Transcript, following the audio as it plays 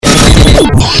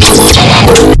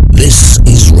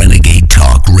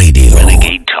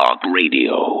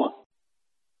Radio.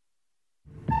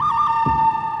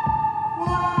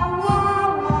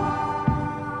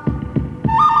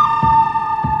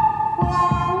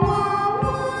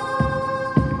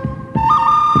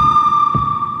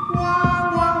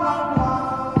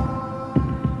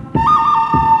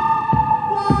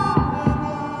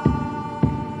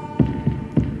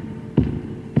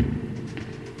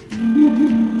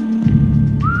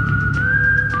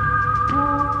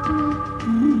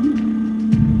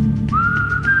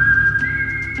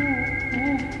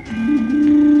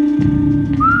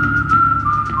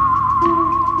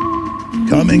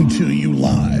 Coming to you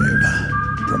live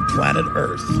from planet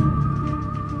Earth,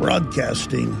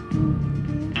 broadcasting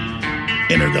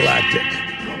intergalactic,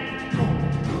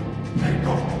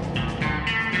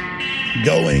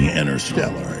 going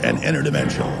interstellar and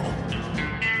interdimensional.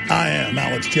 I am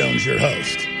Alex Jones, your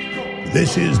host.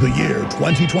 This is the year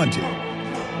 2020,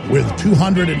 with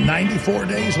 294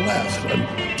 days left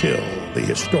until the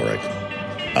historic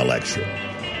election.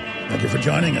 Thank you for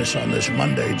joining us on this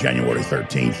Monday, January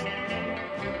 13th.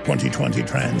 2020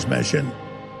 transmission.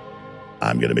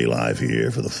 I'm going to be live here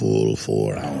for the full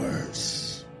 4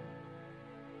 hours.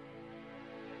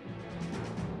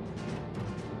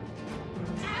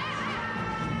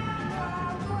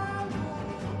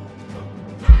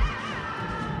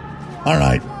 All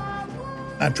right.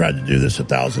 I've tried to do this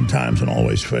 1,000 times and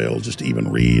always failed, just to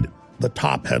even read the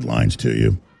top headlines to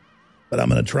you. But I'm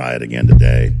going to try it again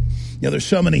today. You know, there's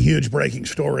so many huge breaking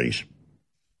stories.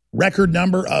 Record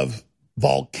number of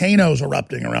volcanoes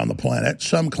erupting around the planet.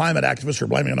 Some climate activists are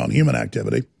blaming it on human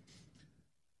activity.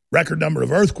 Record number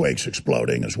of earthquakes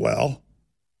exploding as well.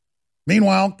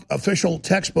 Meanwhile, official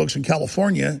textbooks in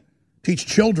California teach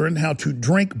children how to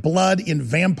drink blood in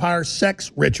vampire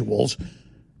sex rituals.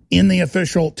 In the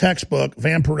official textbook,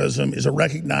 vampirism is a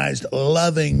recognized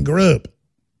loving group.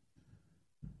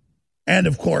 And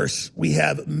of course, we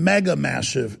have mega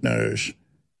massive news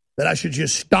that I should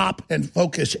just stop and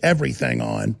focus everything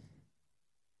on.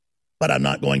 But I'm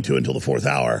not going to until the 4th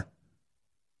hour.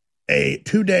 A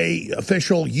 2-day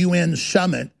official UN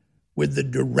summit with the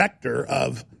director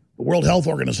of the World Health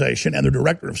Organization and the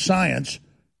director of science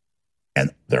and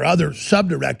their other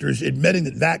subdirectors admitting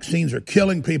that vaccines are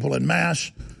killing people en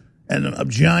masse and a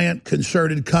giant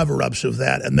concerted cover-ups of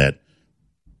that, and that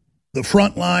the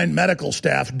frontline medical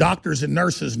staff, doctors and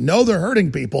nurses, know they're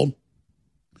hurting people,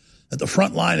 that the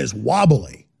front line is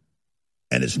wobbly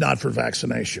and it's not for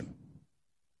vaccination.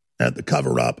 That the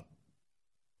cover-up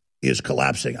is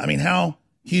collapsing. I mean, how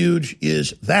huge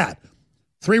is that?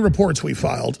 3 reports we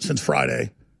filed since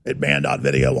Friday at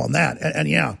Band.video on that. And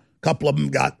yeah, a couple of them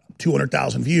got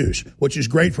 200,000 views, which is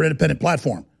great for an independent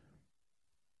platform.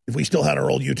 If we still had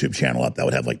our old YouTube channel up, that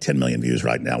would have like 10 million views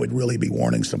right now. We'd really be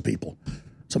warning some people.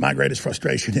 So my greatest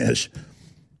frustration is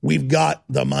we've got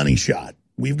the money shot.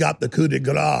 We've got the coup de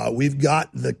grace. We've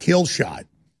got the kill shot.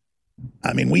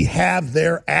 I mean, we have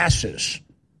their asses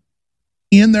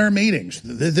in their meetings.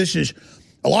 This is,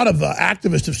 a lot of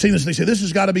activists have seen this. They say this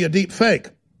has got to be a deep fake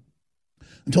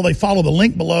until they follow the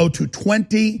link below to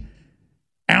 20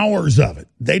 hours of it.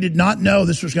 They did not know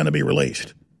this was going to be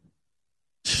released.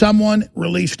 Someone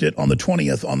released it on the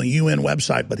 20th on the UN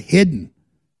website, but hidden.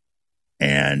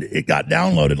 And it got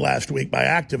downloaded last week by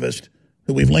activists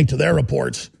who we've linked to their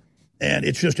reports. And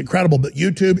it's just incredible. But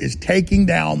YouTube is taking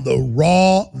down the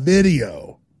raw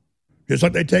video. Just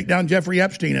like they take down Jeffrey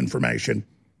Epstein information,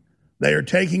 they are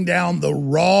taking down the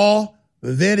raw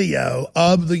video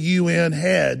of the UN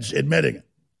heads admitting it.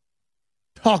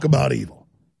 Talk about evil.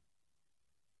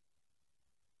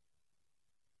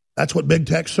 That's what big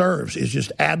tech serves, is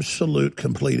just absolute,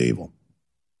 complete evil.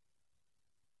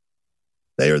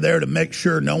 They are there to make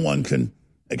sure no one can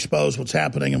expose what's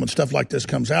happening, and when stuff like this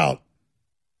comes out,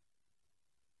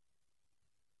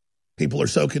 people are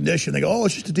so conditioned, they go, oh,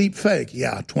 it's just a deep fake.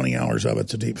 Yeah, 20 hours of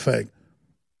it's a deep fake.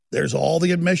 There's all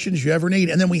the admissions you ever need.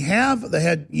 And then we have the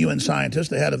head UN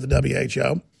scientist, the head of the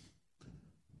WHO,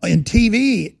 in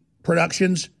TV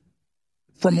productions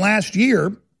from last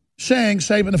year saying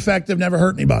safe and effective, never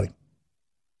hurt anybody.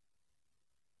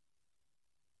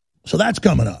 So that's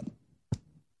coming up.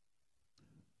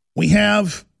 We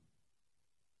have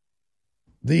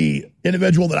the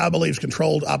individual that I believe is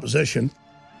controlled opposition,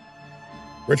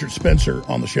 Richard Spencer,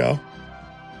 on the show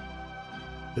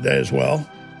today as well.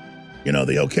 You know,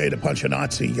 the okay to punch a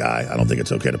Nazi guy. I don't think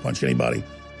it's okay to punch anybody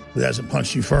who hasn't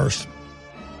punched you first.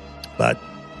 But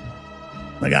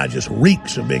the guy just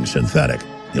reeks of being synthetic.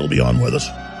 He'll be on with us.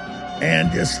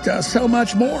 And just so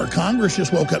much more. Congress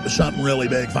just woke up to something really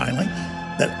big finally,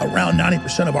 that around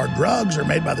 90% of our drugs are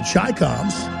made by the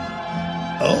Chi-Coms.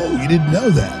 Oh, you didn't know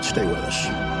that. Stay with us.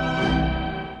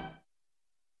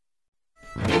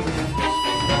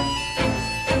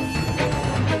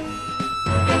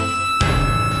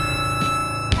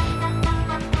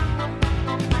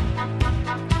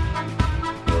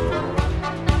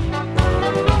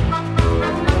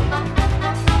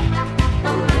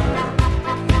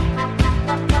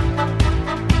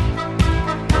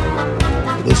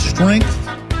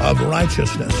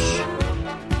 righteousness.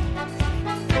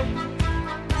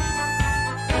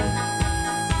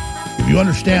 If you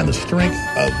understand the strength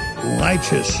of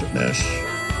righteousness,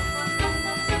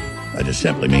 that just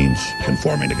simply means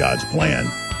conforming to God's plan,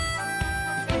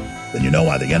 then you know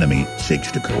why the enemy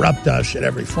seeks to corrupt us at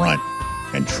every front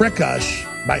and trick us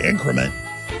by increment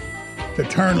to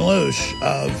turn loose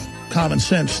of common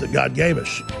sense that God gave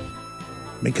us.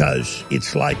 Because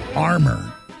it's like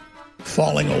armor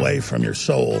falling away from your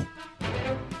soul,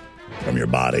 from your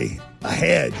body, a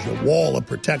hedge, a wall of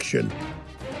protection,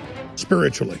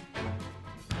 spiritually,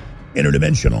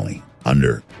 interdimensionally,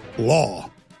 under law,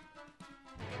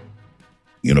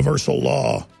 universal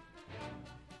law,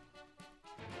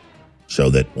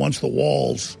 so that once the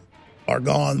walls are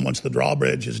gone, once the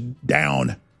drawbridge is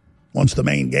down, once the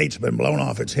main gate's been blown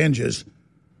off its hinges,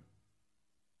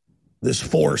 this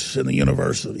force in the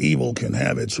universe of evil can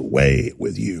have its way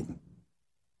with you.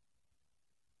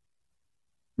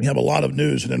 We have a lot of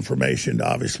news and information to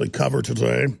obviously cover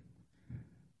today.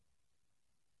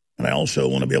 And I also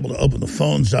want to be able to open the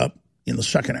phones up in the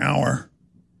second hour.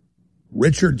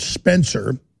 Richard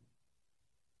Spencer,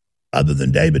 other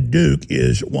than David Duke,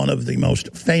 is one of the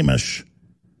most famous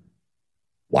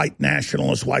white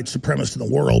nationalists, white supremacists in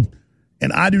the world.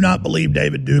 And I do not believe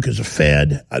David Duke is a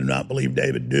Fed. I do not believe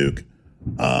David Duke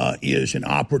is an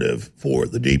operative for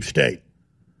the deep state.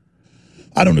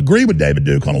 I don't agree with David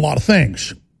Duke on a lot of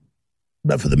things.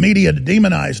 But for the media to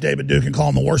demonize David Duke and call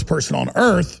him the worst person on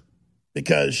earth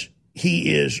because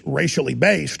he is racially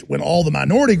based when all the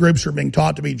minority groups are being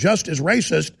taught to be just as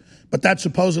racist, but that's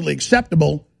supposedly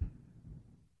acceptable,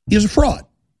 is a fraud.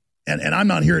 And I'm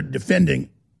not here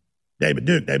defending David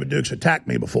Duke. David Duke's attacked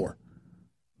me before.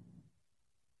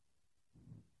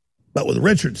 But with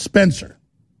Richard Spencer,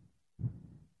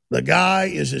 the guy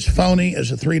is as phony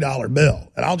as a $3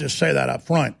 bill. And I'll just say that up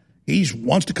front. He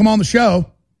wants to come on the show.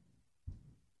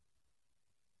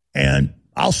 And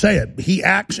I'll say it. He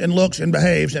acts and looks and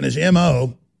behaves, and his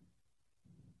MO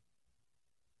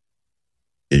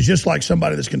is just like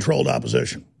somebody that's controlled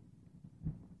opposition.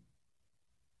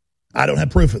 I don't have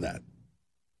proof of that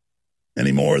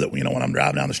anymore. That, you know, when I'm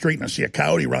driving down the street and I see a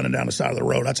coyote running down the side of the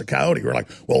road, that's a coyote. We're like,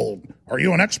 well, are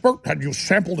you an expert? Had you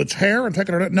sampled its hair and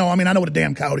taken it? No, I mean, I know what a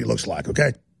damn coyote looks like,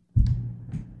 okay?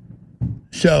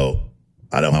 So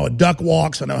I know how a duck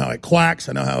walks. I know how it quacks.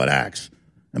 I know how it acts.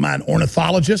 Am I an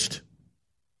ornithologist?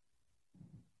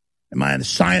 Am I a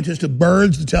scientist of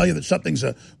birds to tell you that something's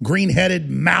a green-headed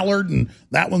mallard and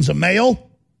that one's a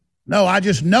male? No, I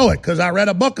just know it because I read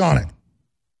a book on it.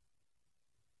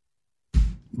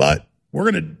 But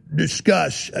we're going to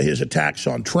discuss his attacks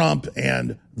on Trump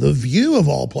and The View, of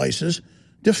all places,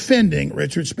 defending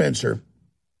Richard Spencer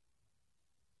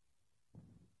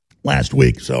last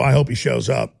week. So I hope he shows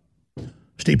up.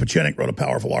 Steve Pieczenik wrote a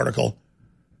powerful article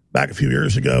back a few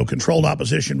years ago, Controlled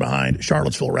Opposition Behind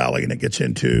Charlottesville Rally, and it gets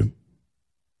into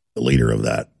the leader of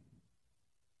that.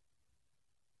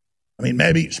 I mean,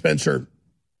 maybe Spencer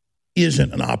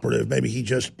isn't an operative. Maybe he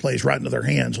just plays right into their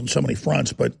hands on so many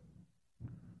fronts, but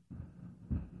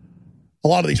a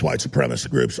lot of these white supremacist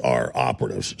groups are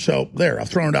operatives. So there, I've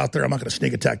thrown it out there. I'm not going to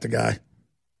sneak attack the guy.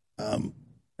 And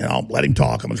I'll let him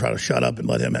talk. I'm going to try to shut up and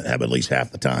let him have at least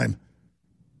half the time.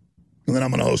 And then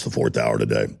I'm going to host the fourth hour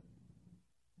today.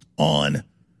 On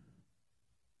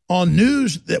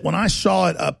news that when I saw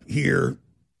it up here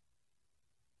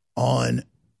on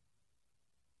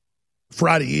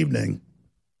Friday evening,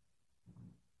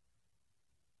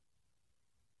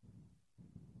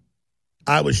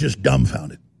 I was just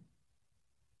dumbfounded.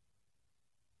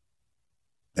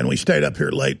 And we stayed up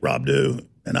here late, Rob Dew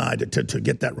and I, to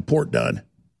get that report done.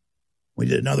 We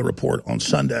did another report on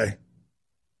Sunday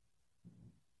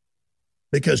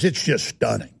because it's just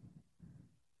stunning.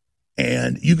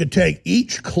 And you could take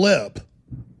each clip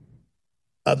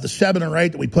of the 7 or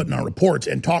 8 that we put in our reports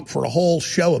and talk for a whole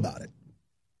show about it.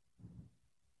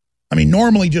 I mean,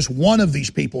 normally just one of these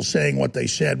people saying what they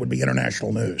said would be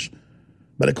international news.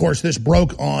 But, of course, this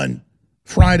broke on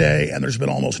Friday, and there's been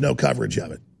almost no coverage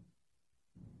of it.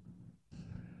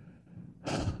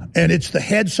 And it's the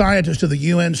head scientist of the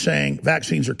UN saying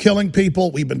vaccines are killing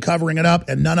people. We've been covering it up,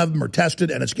 and none of them are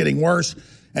tested, and it's getting worse,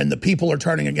 and the people are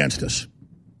turning against us.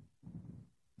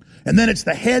 And then it's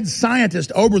the head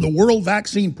scientist over the World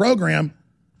Vaccine Program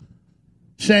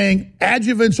saying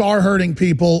adjuvants are hurting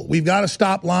people. We've got to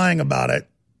stop lying about it.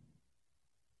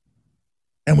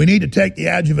 And we need to take the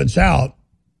adjuvants out.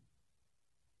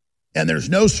 And there's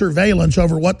no surveillance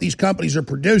over what these companies are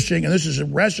producing. And this is a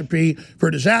recipe for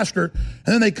disaster.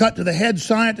 And then they cut to the head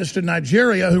scientist in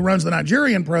Nigeria who runs the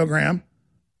Nigerian program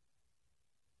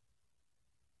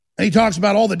And he talks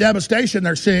about all the devastation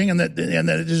they're seeing and that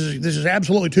this is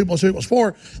absolutely 2 + 2 = 4.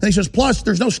 And he says, plus,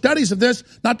 there's no studies of this,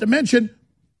 not to mention,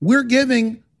 we're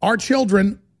giving our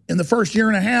children in the first year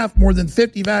and a half more than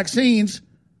 50 vaccines,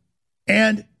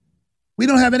 and we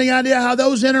don't have any idea how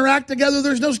those interact together.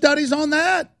 There's no studies on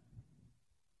that.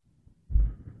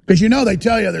 Because they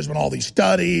tell you there's been all these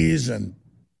studies and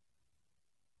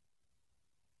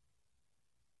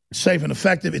safe and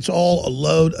effective. It's all a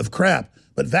load of crap.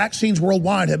 But vaccines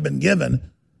worldwide have been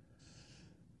given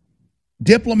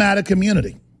diplomatic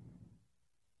immunity.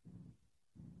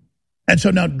 And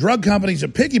so now drug companies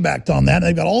have piggybacked on that. And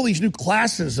they've got all these new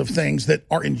classes of things that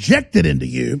are injected into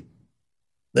you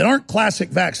that aren't classic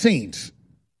vaccines.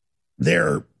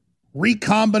 They're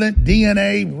recombinant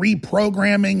DNA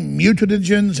reprogramming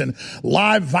mutagens and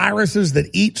live viruses that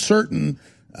eat certain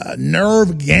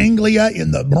nerve ganglia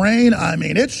in the brain. I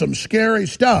mean, it's some scary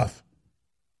stuff.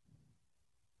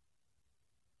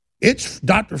 It's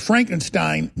Dr.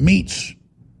 Frankenstein meets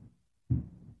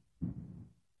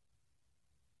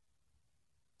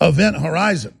Event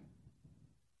Horizon.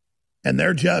 And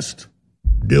they're just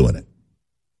doing it.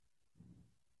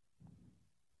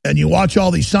 And you watch all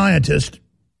these scientists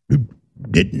who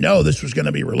didn't know this was going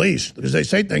to be released because they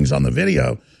say things on the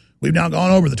video. We've now gone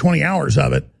over the 20 hours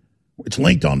of it. It's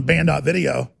linked on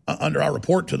band.video under our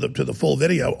report to the full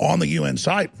video on the UN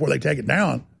site before they take it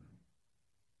down.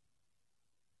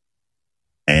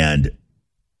 And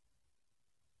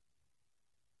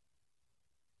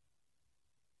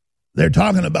they're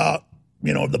talking about,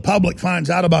 the public finds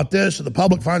out about this or the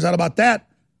public finds out about that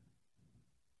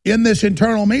in this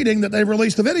internal meeting that they've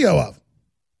released the video of.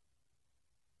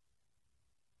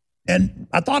 And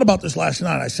I thought about this last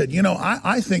night. I said,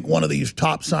 I think one of these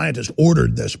top scientists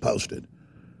ordered this posted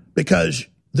because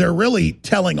they're really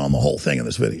telling on the whole thing in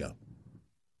this video.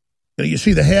 You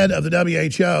see the head of the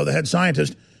WHO, the head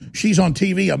scientist, she's on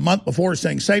TV a month before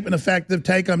saying safe and effective,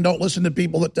 take them, don't listen to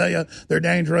people that tell you they're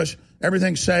dangerous,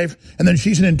 everything's safe. And then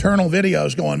she's in internal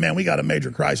videos going, man, we got a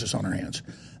major crisis on our hands.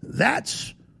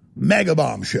 That's mega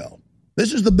bombshell.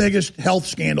 This is the biggest health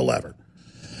scandal ever.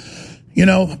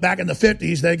 Back in the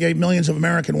 50s, they gave millions of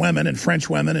American women and French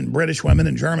women and British women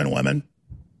and German women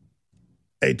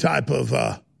a type of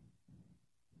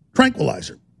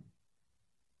tranquilizer.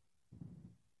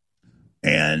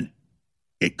 And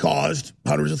it caused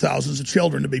hundreds of thousands of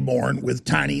children to be born with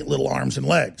tiny little arms and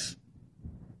legs.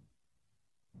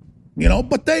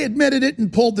 But they admitted it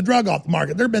and pulled the drug off the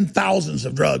market. There have been thousands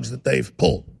of drugs that they've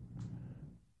pulled.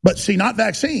 But see, not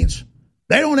vaccines.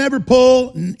 They don't ever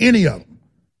pull any of them.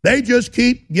 They just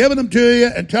keep giving them to you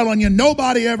and telling you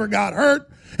nobody ever got hurt.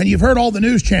 And you've heard all the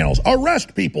news channels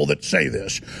arrest people that say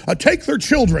this. Take their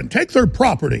children, take their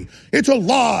property. It's a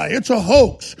lie. It's a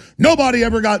hoax. Nobody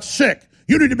ever got sick.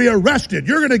 You need to be arrested.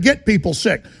 You're going to get people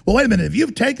sick. Well, wait a minute. If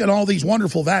you've taken all these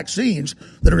wonderful vaccines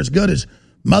that are as good as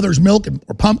mother's milk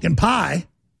or pumpkin pie,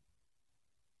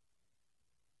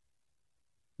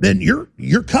 then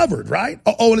you're covered, right?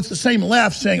 Oh, and it's the same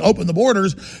left saying open the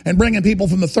borders and bringing people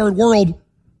from the third world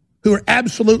who are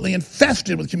absolutely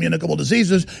infested with communicable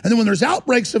diseases. And then when there's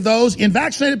outbreaks of those in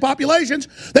vaccinated populations,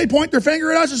 they point their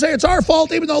finger at us and say it's our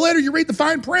fault, even though later you read the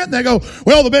fine print and they go,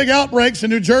 well, the big outbreaks in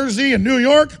New Jersey and New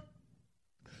York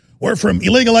were from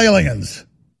illegal aliens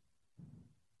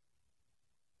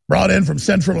brought in from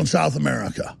Central and South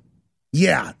America.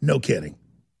 Yeah, no kidding.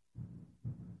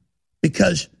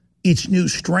 Because it's new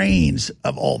strains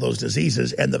of all those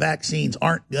diseases, and the vaccines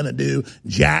aren't going to do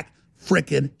jack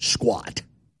frickin' squat.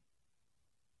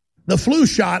 The flu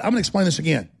shot, I'm going to explain this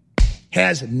again,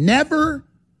 has never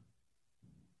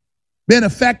been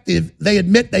effective. They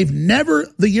admit they've never,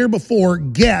 the year before,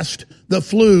 guessed the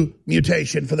flu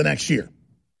mutation for the next year.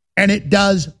 And it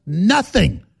does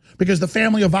nothing because the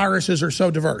family of viruses are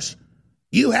so diverse.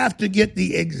 You have to get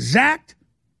the exact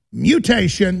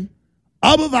mutation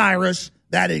of a virus,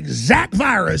 that exact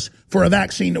virus, for a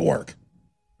vaccine to work.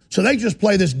 So they just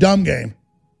play this dumb game.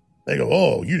 They go,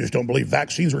 oh, you just don't believe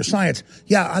vaccines are science.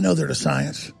 Yeah, I know they're a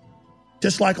science.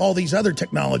 Just like all these other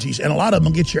technologies. And a lot of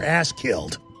them get your ass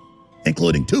killed,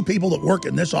 including 2 people that work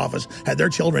in this office had their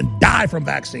children die from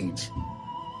vaccines.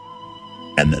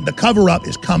 And the cover-up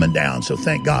is coming down, so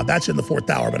thank God. That's in the 4th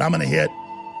hour. But I'm going to hit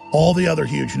all the other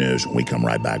huge news when we come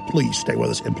right back. Please stay with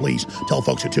us, and please tell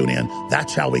folks to tune in.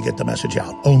 That's how we get the message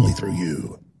out, only through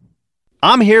you.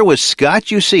 I'm here with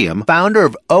Scott Useum, founder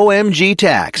of OMG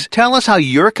Tax. Tell us how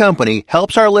your company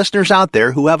helps our listeners out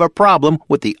there who have a problem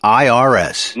with the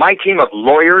IRS. My team of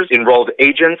lawyers, enrolled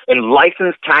agents, and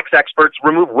licensed tax experts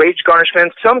remove wage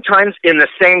garnishments sometimes in the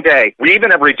same day. We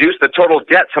even have reduced the total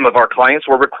debt some of our clients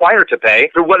were required to pay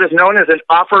through what is known as an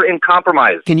offer in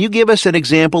compromise. Can you give us an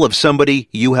example of somebody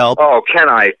you help? Oh, can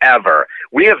I ever?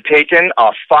 We have taken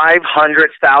a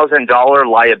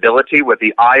 $500,000 liability with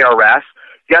the IRS.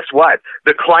 Guess what?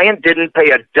 The client didn't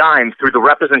pay a dime through the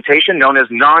representation known as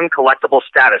non-collectible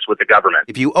status with the government.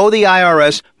 If you owe the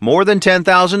IRS more than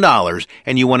 $10,000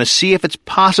 and you want to see if it's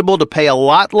possible to pay a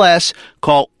lot less,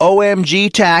 call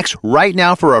OMG Tax right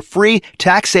now for a free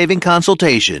tax-saving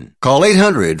consultation. Call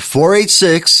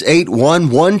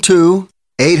 800-486-8112.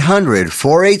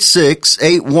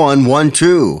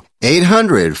 800-486-8112.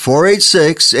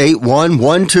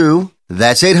 800-486-8112.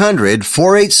 That's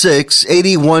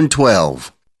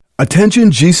 800-486-8112. Attention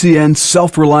GCN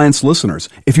Self-Reliance listeners.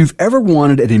 If you've ever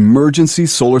wanted an emergency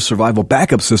solar survival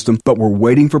backup system but were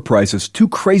waiting for prices too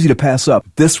crazy to pass up,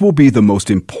 this will be the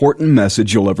most important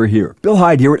message you'll ever hear. Bill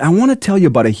Hyde here, and I want to tell you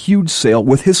about a huge sale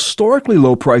with historically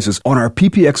low prices on our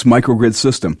PPX microgrid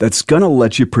system that's going to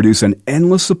let you produce an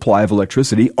endless supply of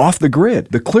electricity off the grid.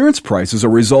 The clearance price is a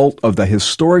result of the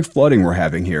historic flooding we're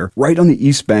having here right on the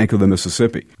east bank of the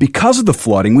Mississippi. Because of the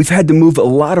flooding, we've had to move a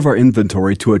lot of our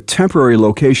inventory to a temporary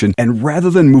location, and rather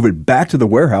than move it back to the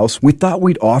warehouse, we thought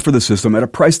we'd offer the system at a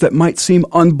price that might seem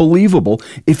unbelievable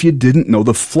if you didn't know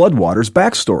the floodwaters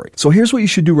backstory. So here's what you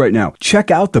should do right now.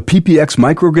 Check out the PPX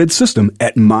microgrid system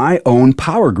at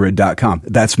myownpowergrid.com.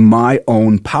 That's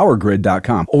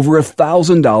myownpowergrid.com. Over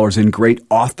 $1,000 in great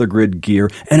off-the-grid gear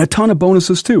and a ton of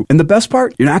bonuses too. And the best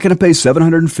part, you're not going to pay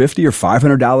 $750 or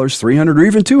 $500, $300, or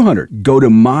even $200. Go to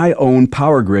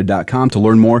myownpowergrid.com to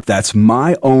learn more. That's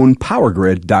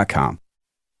myownpowergrid.com.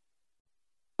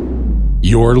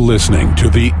 You're listening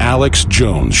to The Alex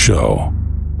Jones Show.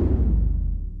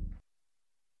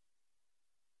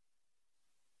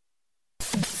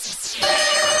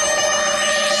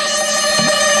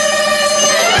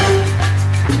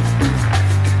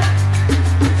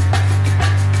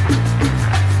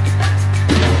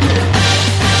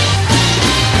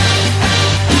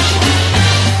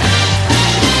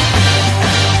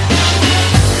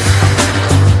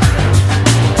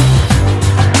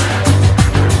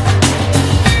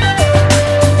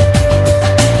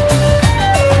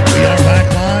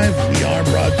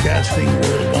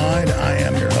 Worldwide. I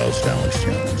am your host, Alex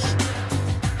Jones,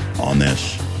 on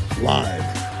this live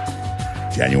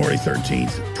January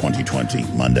 13th, 2020,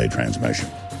 Monday transmission.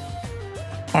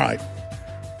 All right.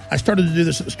 I started to do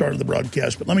this at the start of the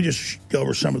broadcast, but let me just go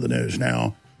over some of the news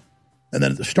now. And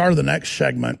then at the start of the next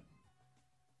segment,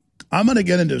 I'm going to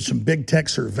get into some big tech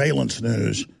surveillance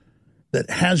news that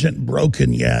hasn't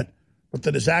broken yet, but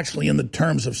that is actually in the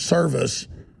terms of service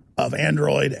of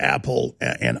Android, Apple,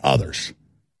 and others.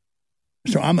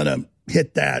 So I'm going to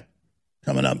hit that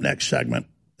coming up next segment.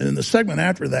 And in the segment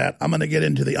after that, I'm going to get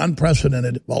into the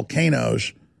unprecedented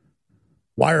volcanoes.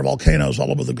 Why are volcanoes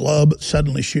all over the globe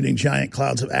suddenly shooting giant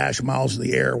clouds of ash miles in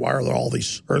the air? Why are there all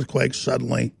these earthquakes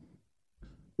suddenly?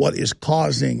 What is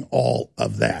causing all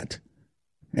of that?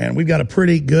 And we've got a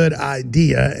pretty good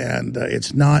idea, and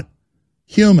it's not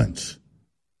humans.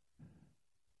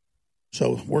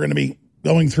 So we're going to be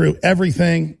going through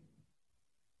everything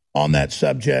on that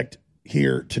subject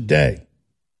here today.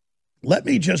 Let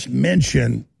me just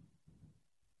mention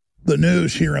the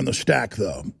news here on the stack,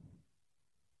 though.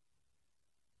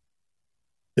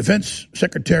 Defense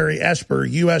Secretary Esper,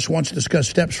 U.S. wants to discuss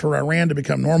steps for Iran to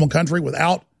become a normal country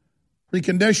without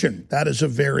precondition. That is a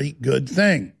very good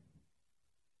thing.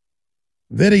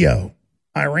 Video.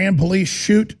 Iran police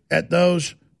shoot at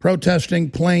those protesting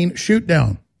plane shoot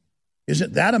down.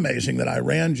 Isn't that amazing that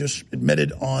Iran just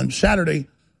admitted on Saturday,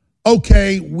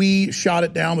 okay, we shot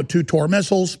it down with 2 Tor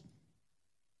missiles.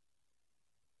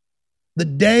 The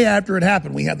day after it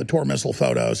happened, we had the Tor missile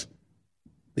photos,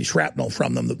 the shrapnel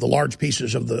from them, the large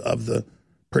pieces of the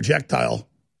projectile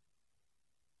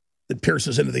that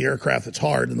pierces into the aircraft that's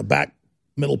hard, and the back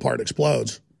middle part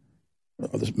explodes.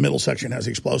 The middle section has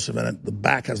the explosive in it. The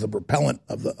back has the propellant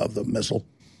of the missile.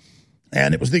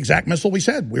 And it was the exact missile we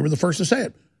said. We were the first to say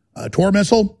it. Tor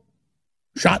missile,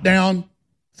 shot down,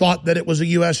 thought that it was a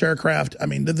U.S. aircraft. I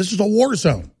mean, this is a war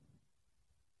zone.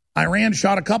 Iran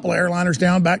shot a couple of airliners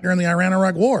down back during the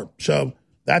Iran-Iraq war. So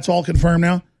that's all confirmed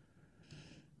now.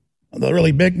 The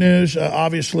really big news,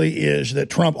 obviously, is that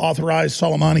Trump authorized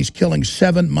Soleimani's killing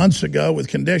 7 months ago with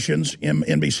conditions.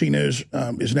 NBC News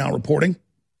is now reporting.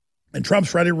 And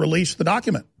Trump's ready to release the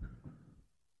document.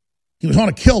 he was on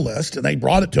a kill list, and they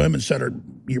brought it to him and said, "Are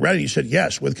you ready?" He said,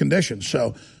 "Yes," with conditions.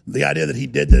 So the idea that he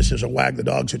did this as a wag the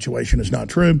dog situation is not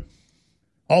true.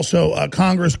 Also,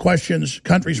 Congress questions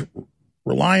countries'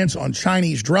 reliance on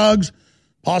Chinese drugs,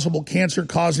 possible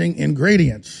cancer-causing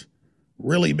ingredients.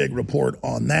 Really big report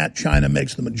on that. China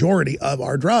makes the majority of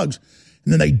our drugs.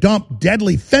 And then they dump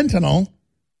deadly fentanyl.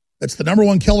 That's the number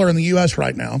one killer in the U.S.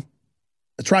 right now.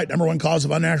 That's right, number one cause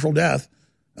of unnatural death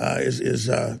is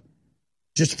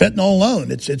just fentanyl alone.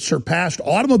 It's surpassed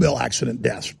automobile accident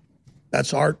deaths.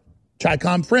 That's our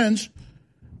Chi-Com friends,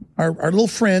 our little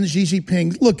friends, Xi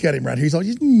Jinping. Look at him right here. He's all,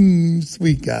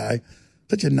 sweet guy.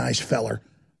 Such a nice feller.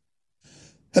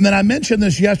 And then I mentioned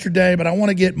this yesterday, but I want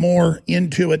to get more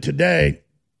into it today.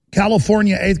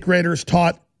 California 8th graders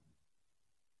taught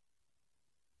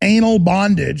anal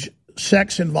bondage,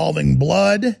 sex involving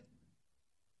blood,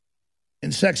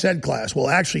 in sex ed class. Well,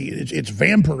 actually, it's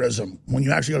vampirism. When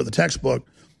you actually go to the textbook,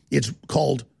 it's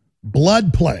called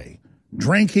blood play,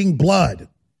 drinking blood.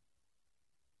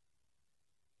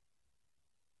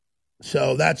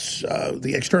 So that's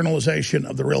the externalization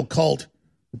of the real cult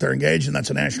that they're engaged in. That's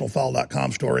a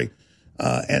nationalfile.com story.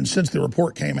 And since the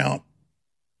report came out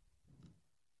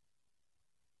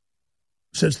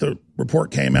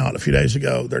a few days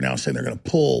ago, they're now saying they're going to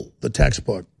pull the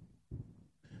textbook.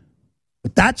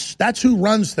 But that's who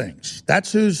runs things.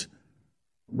 That's who's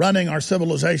running our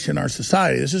civilization, our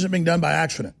society. This isn't being done by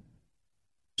accident.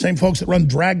 Same folks that run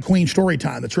Drag Queen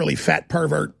Storytime, that's really fat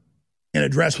pervert in a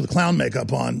dress with clown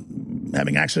makeup on,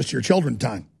 having access to your children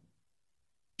time.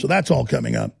 So that's all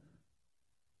coming up.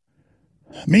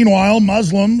 Meanwhile,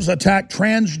 Muslims attack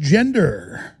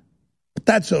transgender. But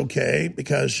that's okay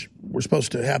because we're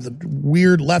supposed to have the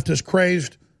weird leftist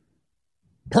crazed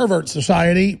pervert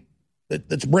society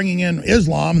that's bringing in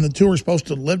Islam, and the two are supposed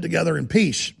to live together in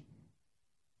peace.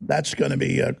 That's going to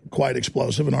be quite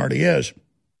explosive and already is.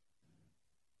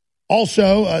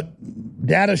 Also,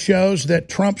 data shows that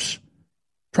Trump's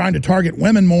trying to target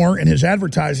women more in his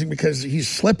advertising because he's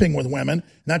slipping with women.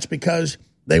 And that's because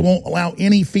they won't allow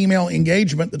any female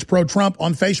engagement that's pro-Trump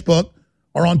on Facebook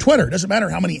or on Twitter. It doesn't matter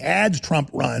how many ads Trump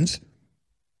runs.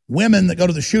 Women that go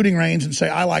to the shooting range and say,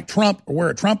 I like Trump, or wear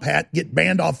a Trump hat, get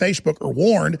banned off Facebook or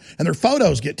warned, and their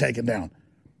photos get taken down.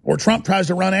 Or Trump tries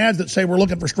to run ads that say we're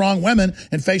looking for strong women,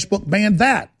 and Facebook banned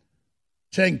that.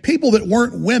 Saying people that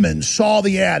weren't women saw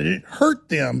the ad, and it hurt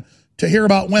them to hear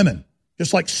about women.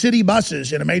 Just like city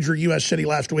buses in a major U.S. city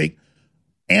last week,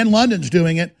 and London's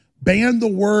doing it, banned the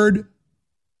word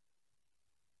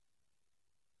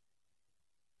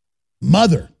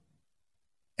mother,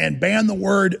 and banned the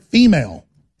word female,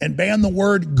 and banned the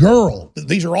word girl.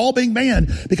 These are all being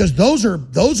banned because those are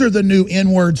the new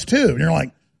N words too. And you're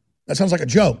like, that sounds like a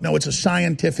joke. No, it's a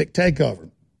scientific takeover.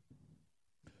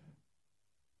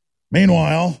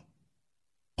 Meanwhile,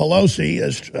 Pelosi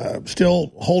is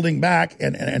still holding back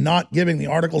and not giving the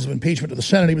articles of impeachment to the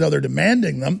Senate, even though they're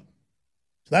demanding them.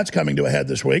 So that's coming to a head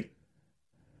this week.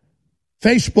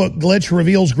 Facebook glitch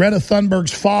reveals Greta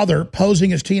Thunberg's father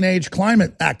posing as teenage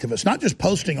climate activist. Not just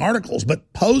posting articles,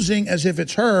 but posing as if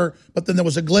it's her, but then there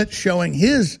was a glitch showing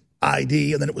his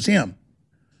ID, and then it was him.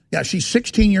 Yeah, she's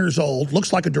 16 years old,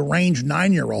 looks like a deranged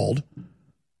 9-year-old.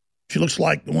 She looks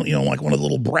like, like one of the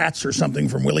little brats or something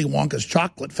from Willy Wonka's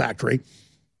chocolate factory.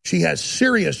 She has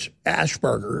serious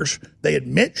Asperger's. They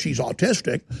admit she's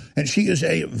autistic, and she is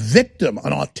a victim,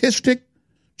 an autistic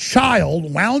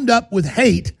child wound up with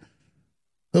hate,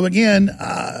 who again,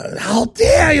 how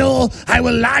dare you? I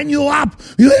will line you up.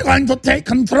 You're going to take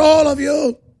control of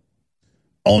you.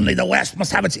 Only the West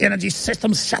must have its energy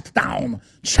system shut down.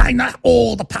 China,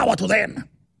 all the power to them.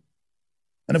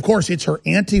 And of course, it's her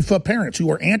Antifa parents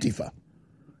who are Antifa.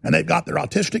 And they've got their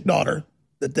autistic daughter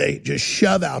that they just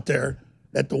shove out there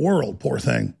at the world, poor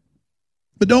thing.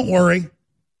 But don't worry.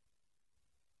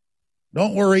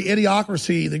 Don't worry.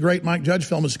 Idiocracy, the great Mike Judge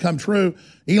film, has come true.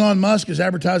 Elon Musk is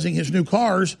advertising his new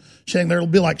cars, saying they'll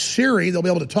be like Siri. They'll be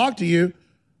able to talk to you,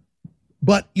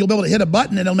 but you'll be able to hit a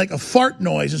button and it'll make a fart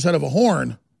noise instead of a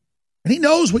horn. And he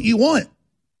knows what you want.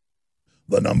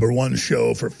 The number one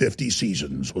show for 50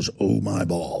 seasons was Oh My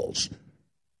Balls.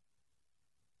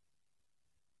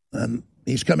 And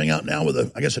he's coming out now with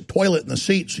a toilet in the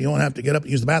seat, so you don't have to get up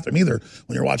and use the bathroom either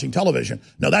when you're watching television.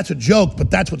 No, that's a joke, but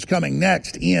that's what's coming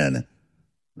next in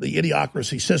the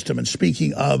idiocracy system. And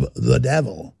speaking of the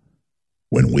devil,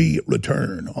 when we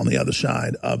return on the other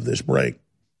side of this break,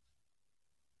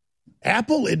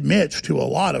 Apple admits to a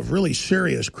lot of really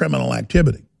serious criminal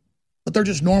activity, but they're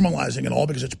just normalizing it all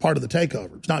because it's part of the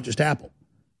takeover. It's not just Apple.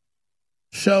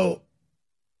 So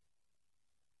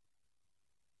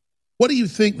what do you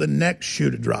think the next shoe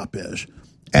to drop is?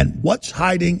 and what's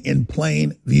hiding in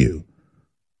plain view.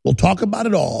 We'll talk about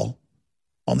it all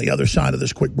on the other side of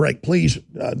this quick break. Please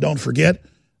don't forget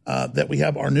that we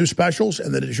have our new specials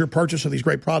and that it is your purchase of these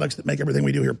great products that make everything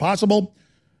we do here possible.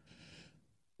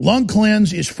 Lung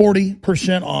Cleanse is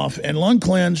 40% off, and Lung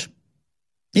Cleanse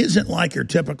isn't like your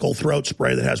typical throat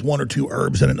spray that has 1 or 2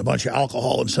 herbs in it and a bunch of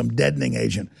alcohol and some deadening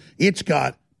agent. It's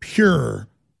got pure,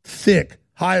 thick,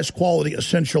 highest quality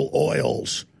essential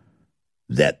oils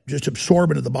that just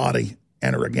absorb into the body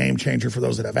and are a game changer for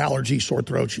those that have allergies, sore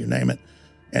throats, you name it.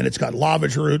 And it's got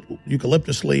lavage root,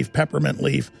 eucalyptus leaf, peppermint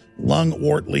leaf,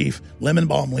 lungwort leaf, lemon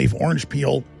balm leaf, orange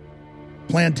peel,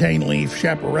 plantain leaf,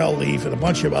 chaparral leaf, and a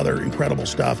bunch of other incredible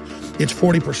stuff. It's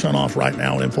 40% off right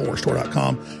now at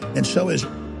InfoWarsStore.com. And so is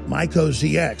Myco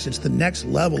ZX. It's the next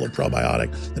level of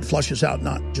probiotic that flushes out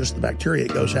not just the bacteria,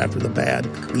 it goes after the bad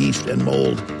yeast and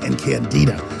mold and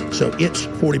candida. So it's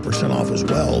 40% off as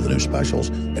well, the new specials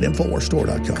at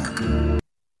InfoWarsStore.com.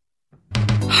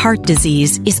 Heart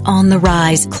disease is on the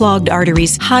rise. Clogged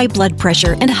arteries, high blood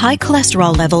pressure, and high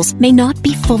cholesterol levels may not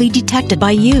be fully detected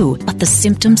by you, but the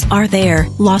symptoms are there.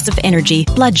 Loss of energy,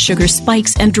 blood sugar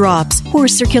spikes and drops, poor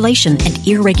circulation, and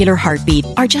irregular heartbeat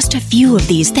are just a few of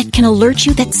these that can alert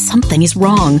you that something is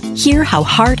wrong. Hear how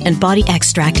Heart and Body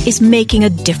Extract is making a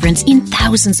difference in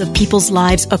thousands of people's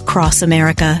lives across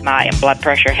America. My blood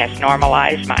pressure has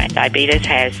normalized. My diabetes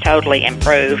has totally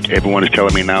improved. Everyone is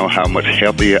telling me now how much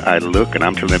healthier I look, and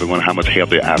I'm telling everyone how much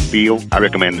healthier I feel. I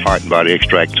recommend Heart and Body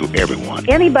Extract to everyone.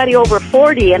 Anybody over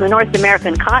 40 in the North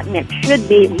American continent should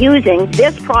be using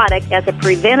this product as a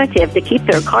preventative to keep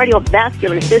their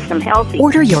cardiovascular system healthy.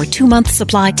 Order your 2-month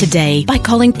supply today by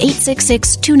calling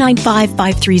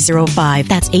 866-295-5305.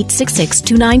 That's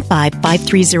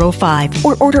 866-295-5305.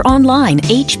 Or order online,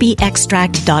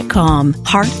 hbextract.com.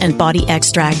 Heart and Body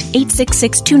Extract,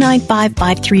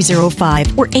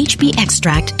 866-295-5305 or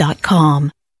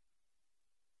hbextract.com.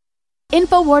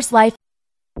 InfoWars Life.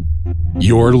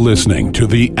 You're listening to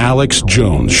The Alex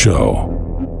Jones Show.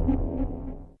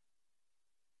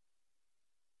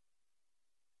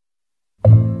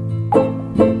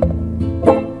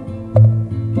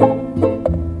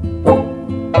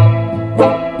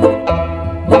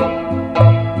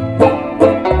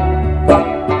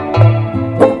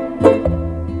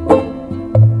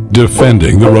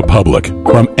 Defending the Republic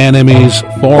from enemies,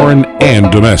 foreign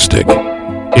and domestic.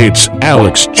 It's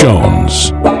Alex Jones.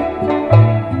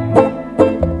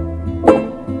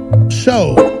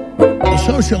 So, the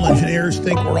social engineers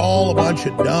think we're all a bunch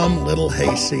of dumb little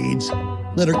hayseeds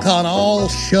that are kind of all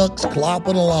shucks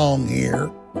clopping along here.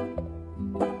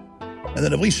 And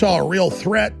that if we saw a real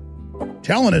threat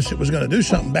telling us it was going to do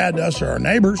something bad to us or our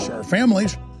neighbors or our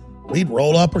families, we'd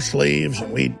roll up our sleeves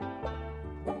and we'd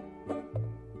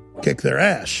kick their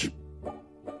ass.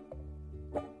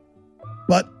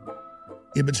 But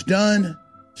if it's done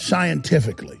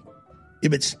scientifically,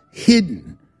 if it's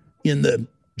hidden in the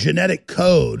genetic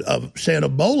code of, say, an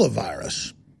Ebola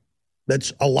virus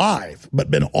that's alive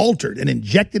but been altered and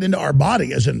injected into our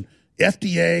body as an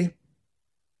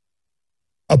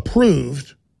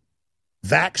FDA-approved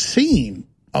vaccine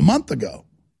a month ago,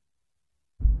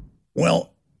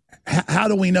 well, how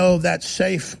do we know that's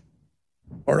safe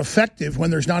or effective when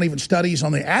there's not even studies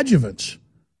on the adjuvants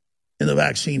in the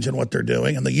vaccines and what they're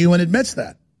doing, and the UN admits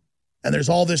that. And there's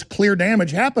all this clear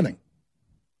damage happening.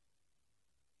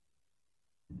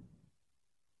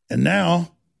 And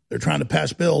now they're trying to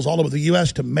pass bills all over the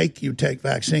U.S. to make you take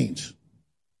vaccines.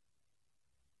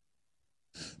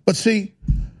 But see,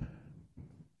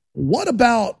 what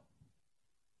about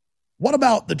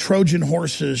the Trojan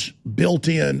horses built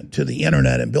in to the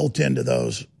internet and built into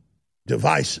those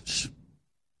devices?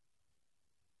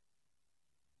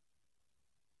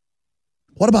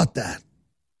 What about that?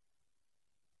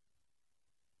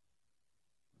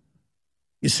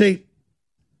 You see,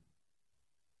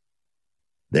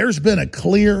 there's been a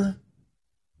clear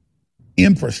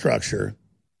infrastructure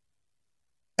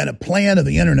and a plan of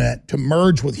the internet to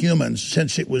merge with humans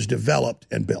since it was developed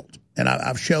and built. And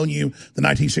I've shown you the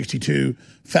 1962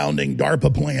 founding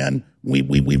DARPA plan.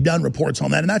 We've done reports on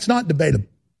that, and that's not debatable.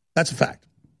 That's a fact.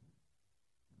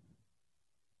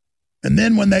 And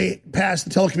then when they passed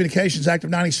the Telecommunications Act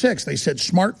of 96, they said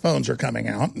smartphones are coming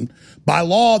out, and by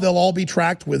law, they'll all be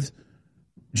tracked with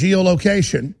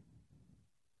geolocation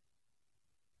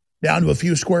down to a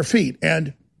few square feet.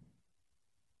 And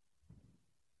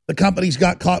the companies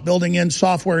got caught building in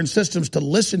software and systems to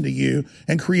listen to you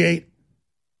and create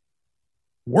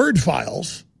word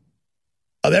files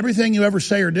of everything you ever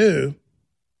say or do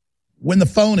when the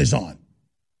phone is on.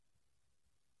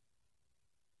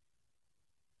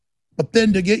 But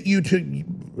then to get you to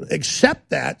accept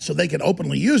that so they can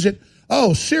openly use it.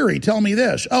 Oh, Siri, tell me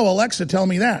this. Oh, Alexa, tell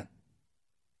me that.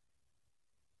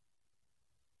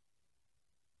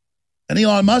 And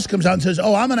Elon Musk comes out and says,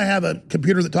 oh, I'm going to have a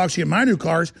computer that talks to you in my new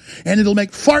cars, and it'll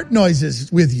make fart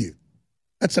noises with you.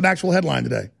 That's an actual headline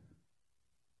today.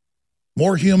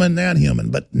 More human than human,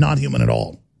 but not human at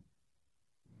all.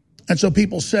 And so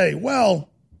people say, well,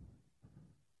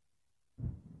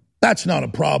 that's not a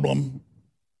problem.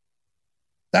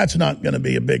 That's not going to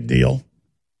be a big deal.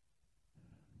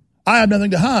 I have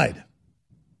nothing to hide.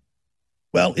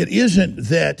 Well, it isn't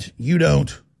that you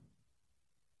don't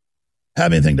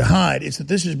have anything to hide. It's that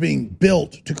this is being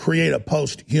built to create a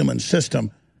post-human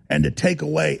system and to take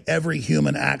away every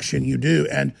human action you do.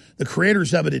 And the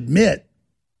creators of it admit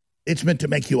it's meant to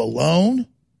make you alone,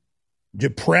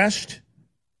 depressed,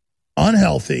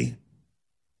 unhealthy,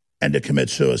 and to commit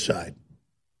suicide.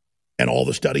 And all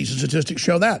the studies and statistics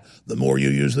show that. The more you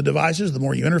use the devices, the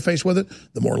more you interface with it,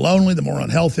 the more lonely, the more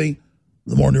unhealthy,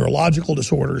 the more neurological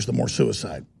disorders, the more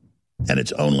suicide. And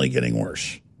it's only getting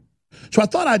worse. So I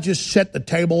thought I'd just set the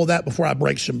table with that before I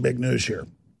break some big news here.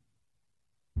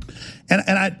 And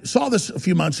I saw this a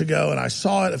few months ago, and I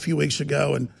saw it a few weeks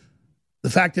ago, and the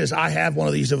fact is I have one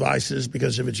of these devices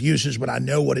because of its uses, but I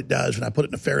know what it does, and I put it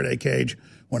in a Faraday cage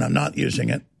when I'm not using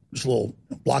it. These little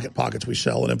Blocket Pockets we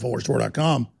sell at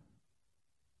InfoWarsStore.com.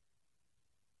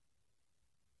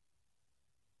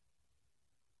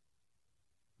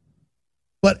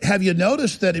 But have you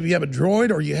noticed that if you have a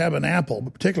Droid or you have an Apple,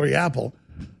 particularly Apple,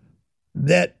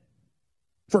 that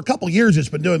for a couple years it's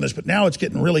been doing this, but now it's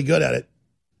getting really good at it.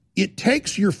 It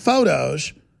takes your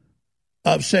photos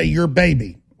of, say, your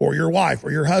baby or your wife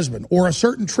or your husband or a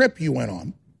certain trip you went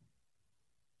on,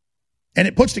 and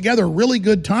it puts together really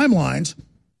good timelines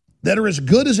that are as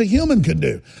good as a human could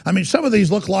do. I mean, some of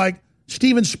these look like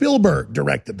Steven Spielberg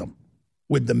directed them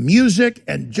with the music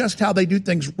and just how they do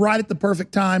things right at the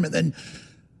perfect time, and then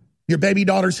your baby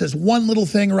daughter says one little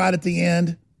thing right at the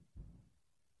end.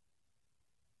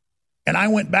 And I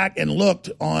went back and looked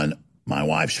on my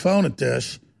wife's phone at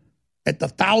this, at the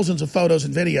thousands of photos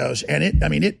and videos, and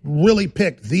it really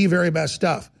picked the very best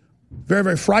stuff. Very,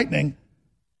 very frightening.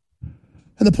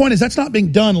 And the point is, that's not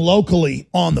being done locally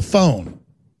on the phone.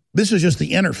 This is just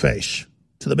the interface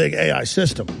to the big AI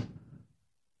system.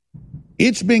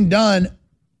 It's being done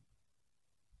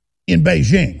in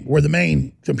Beijing, where the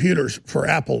main computers for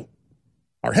Apple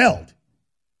are held.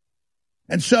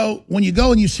 And so when you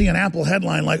go and you see an Apple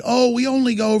headline like, oh, we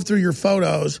only go through your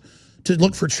photos to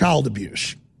look for child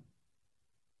abuse.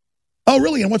 Oh,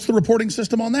 really? And what's the reporting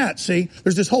system on that? See,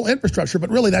 there's this whole infrastructure, but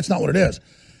really that's not what it is.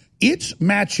 It's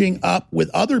matching up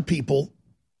with other people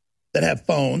that have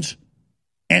phones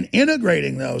and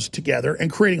integrating those together and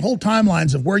creating whole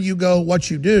timelines of where you go, what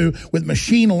you do, with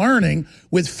machine learning,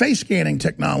 with face scanning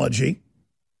technology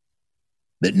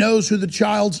that knows who the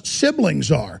child's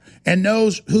siblings are and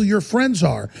knows who your friends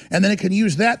are. And then it can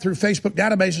use that through Facebook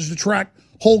databases to track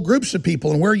whole groups of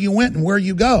people and where you went and where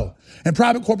you go. And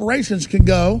private corporations can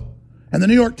go, and the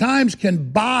New York Times can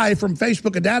buy from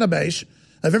Facebook a database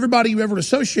of everybody you ever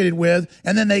associated with,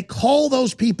 and then they call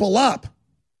those people up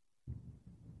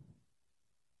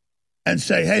and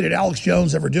say, hey, did Alex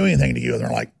Jones ever do anything to you? And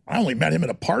they're like, I only met him at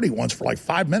a party once for like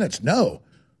 5 minutes. No.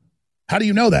 How do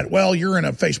you know that? Well, you're in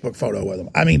a Facebook photo with him.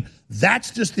 I mean,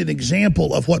 that's just an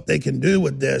example of what they can do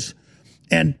with this,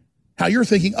 and how you're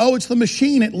thinking, oh, it's the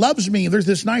machine. It loves me. There's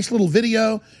this nice little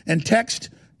video and text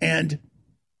and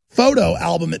photo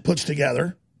album it puts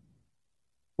together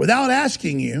without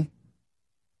asking you,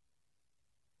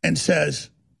 and says,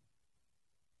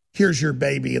 here's your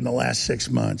baby in the last 6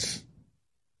 months.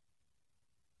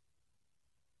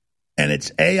 And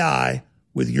it's AI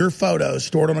with your photos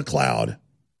stored on a cloud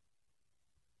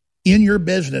in your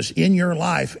business, in your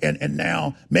life, and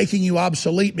now making you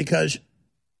obsolete because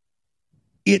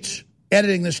it's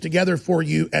editing this together for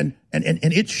you, and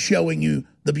it's showing you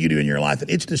the beauty in your life. And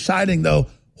it's deciding, though,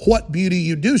 what beauty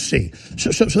you do see.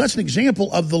 So that's an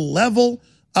example of the level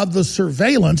of the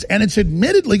surveillance, and it's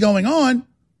admittedly going on,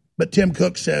 but Tim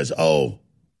Cook says, oh,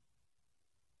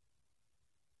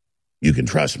 you can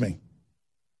trust me.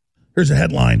 Here's a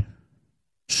headline: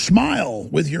 Smile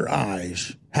with your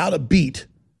eyes, how to beat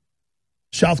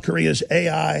South Korea's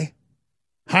AI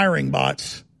hiring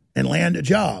bots and land a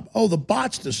job. Oh, the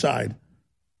bots decide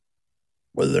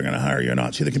whether they're going to hire you or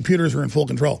not. See, the computers are in full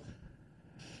control.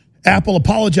 Apple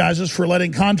apologizes for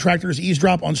letting contractors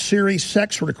eavesdrop on Siri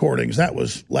sex recordings. That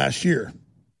was last year.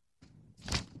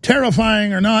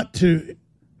 Terrifying or not to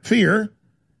fear,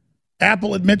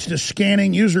 Apple admits to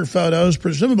scanning user photos,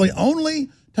 presumably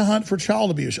only to hunt for child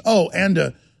abuse. Oh,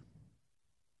 and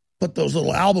put those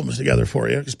little albums together for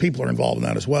you because people are involved in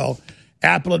that as well.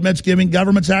 Apple admits giving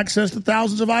governments access to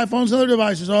thousands of iPhones and other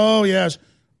devices. Oh, yes.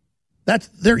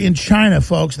 They're in China,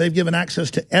 folks. They've given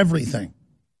access to everything.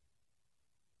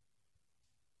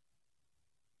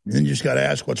 And then you just got to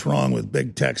ask what's wrong with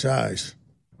big tech's eyes.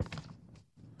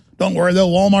 Don't worry, though.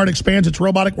 Walmart expands its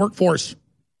robotic workforce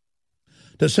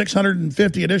to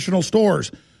 650 additional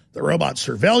stores. The robots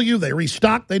surveil you, they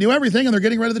restock, they do everything, and they're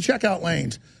getting rid of the checkout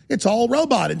lanes. It's all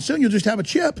robot, and soon you'll just have a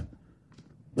chip.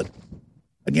 But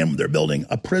again, they're building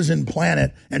a prison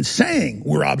planet and saying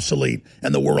we're obsolete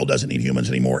and the world doesn't need humans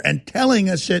anymore and telling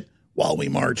us it while we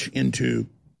march into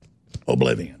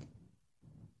oblivion.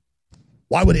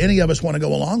 Why would any of us want to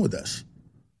go along with this?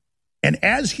 And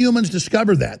as humans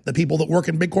discover that, the people that work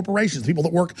in big corporations, the people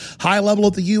that work high level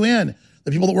at the UN,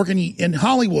 the people that work in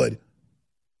Hollywood,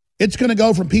 it's going to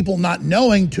go from people not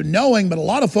knowing to knowing, but a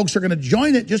lot of folks are going to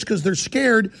join it just because they're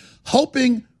scared,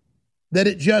 hoping that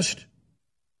it just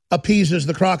appeases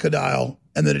the crocodile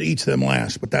and that it eats them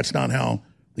last. But that's not how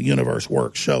the universe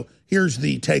works. So here's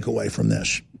the takeaway from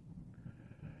this.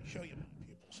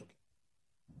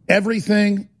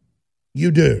 Everything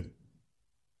you do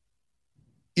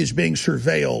is being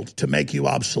surveilled to make you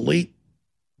obsolete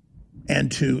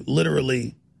and to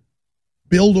literally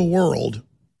build a world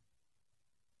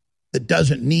that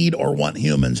doesn't need or want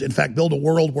humans. In fact, build a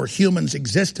world where humans'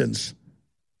 existence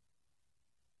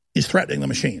is threatening the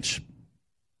machines.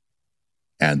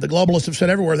 And the globalists have said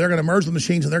everywhere they're going to merge the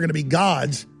machines and they're going to be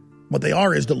gods. What they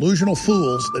are is delusional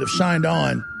fools that have signed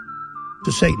on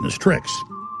to Satan's tricks.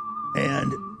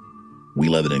 And we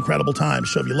live in incredible times.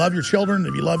 So if you love your children,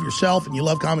 if you love yourself, and you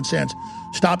love common sense,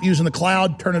 stop using the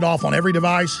cloud, turn it off on every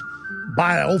device,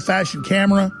 buy an old-fashioned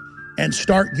camera, and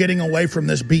start getting away from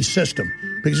this beast system.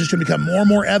 Because it's going to become more and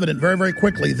more evident very, very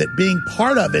quickly that being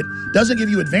part of it doesn't give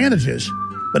you advantages,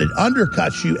 but it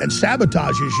undercuts you and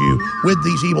sabotages you with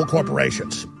these evil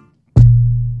corporations.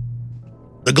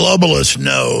 The globalists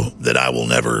know that I will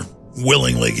never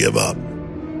willingly give up.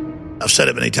 I've said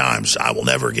it many times. I will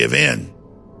never give in.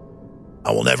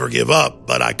 I will never give up,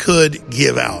 but I could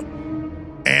give out.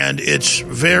 And it's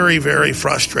very, very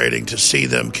frustrating to see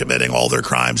them committing all their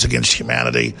crimes against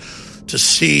humanity, to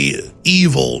see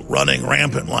evil running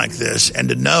rampant like this, and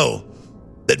to know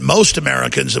that most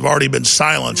Americans have already been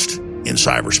silenced in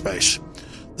cyberspace,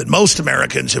 that most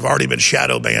Americans have already been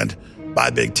shadow banned by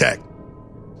big tech,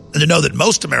 and to know that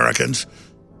most Americans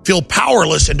feel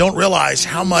powerless and don't realize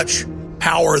how much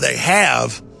power they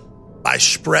have by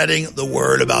spreading the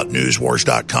word about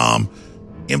newswars.com,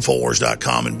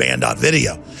 Infowars.com, and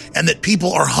band.video. And that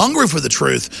people are hungry for the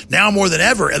truth now more than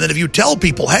ever. And that if you tell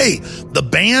people, hey, the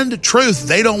banned truth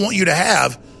they don't want you to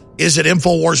have is at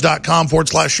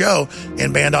Infowars.com/show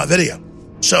and band.video.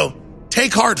 So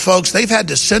take heart, folks. They've had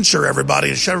to censor everybody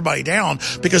and shut everybody down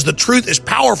because the truth is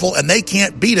powerful and they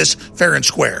can't beat us fair and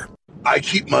square. I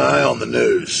keep my eye on the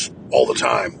news all the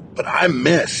time, but I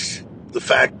missed the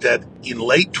fact that in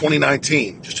late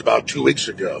 2019, just about 2 weeks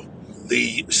ago,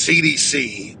 the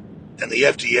CDC and the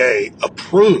FDA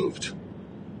approved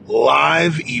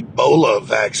live Ebola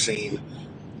vaccine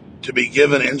to be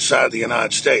given inside the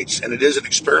United States. And it is an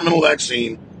experimental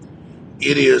vaccine.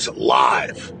 It is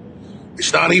live.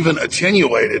 It's not even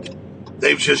attenuated.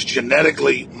 They've just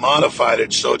genetically modified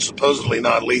it so it's supposedly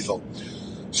not lethal.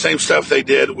 Same stuff they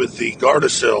did with the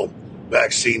Gardasil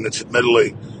vaccine that's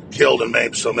admittedly killed and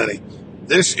maimed so many.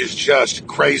 This is just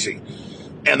crazy.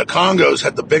 And the Congos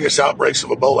had the biggest outbreaks of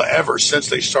Ebola ever since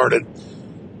they started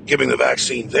giving the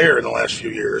vaccine there in the last few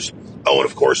years. Oh, and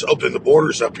of course, opening the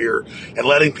borders up here and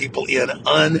letting people in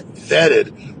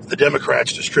unvetted, the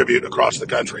Democrats distribute across the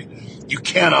country. You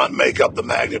cannot make up the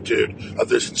magnitude of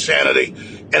this insanity.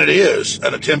 And it is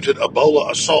an attempted Ebola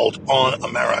assault on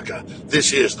America.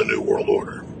 This is the New World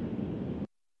Order.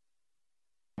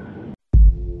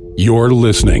 You're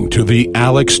listening to The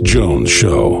Alex Jones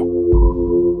Show.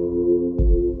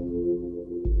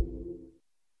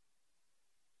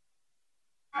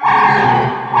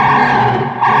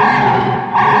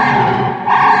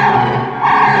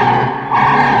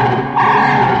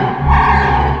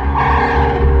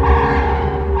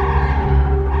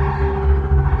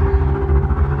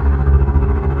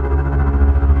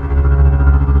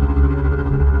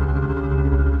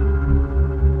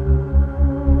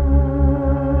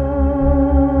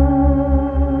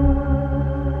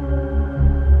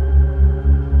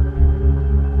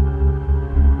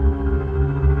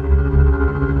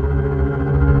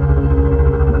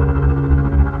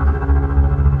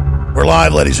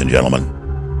 Live, ladies and gentlemen.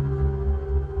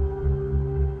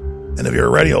 And if you're a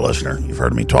radio listener, you've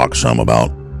heard me talk some about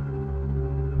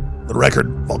the record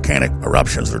volcanic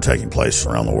eruptions that are taking place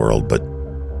around the world. But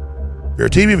if you're a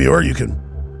TV viewer, you can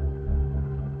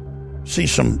see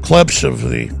some clips of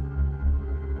the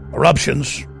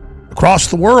eruptions across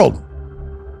the world,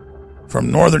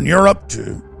 from northern Europe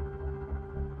to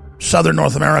southern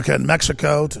North America and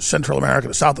Mexico, to Central America,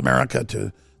 to South America,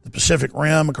 to the Pacific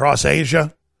Rim, across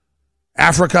Asia,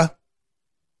 Africa,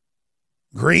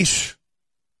 Greece,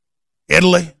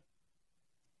 Italy,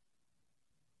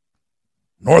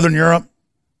 Northern Europe.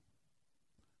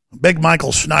 A big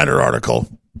Michael Snyder article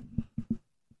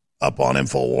up on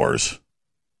Infowars.com.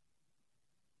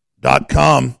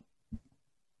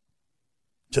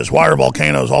 It says, why are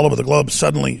volcanoes all over the globe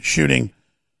suddenly shooting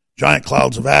giant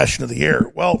clouds of ash into the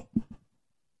air? Well,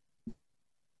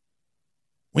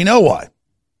 we know why.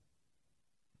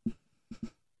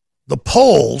 The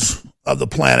poles of the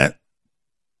planet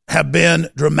have been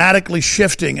dramatically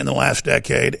shifting in the last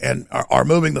decade and are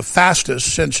moving the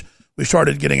fastest since we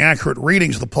started getting accurate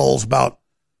readings of the poles about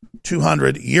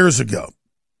 200 years ago.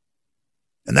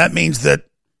 And that means that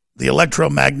the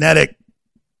electromagnetic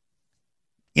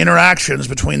interactions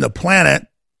between the planet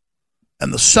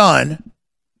and the sun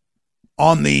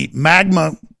on the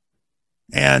magma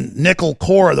and nickel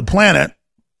core of the planet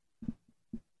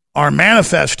are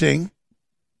manifesting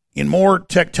in more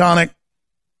tectonic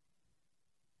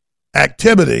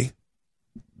activity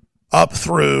up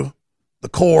through the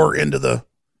core into the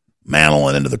mantle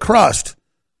and into the crust.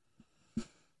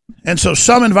 And so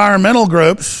some environmental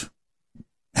groups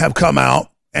have come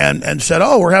out and said,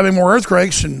 oh, we're having more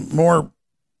earthquakes and more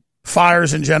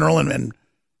fires in general and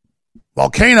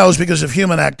volcanoes because of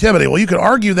human activity. Well, you could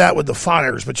argue that with the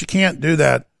fires, but you can't do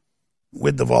that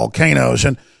with the volcanoes.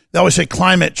 And they always say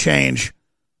climate change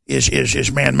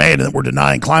is man-made and that we're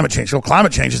denying climate change. So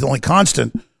climate change is the only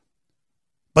constant.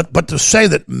 But to say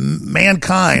that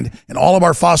mankind and all of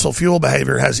our fossil fuel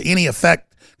behavior has any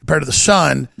effect compared to the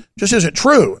sun just isn't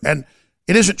true. And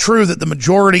it isn't true that the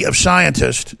majority of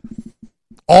scientists,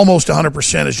 almost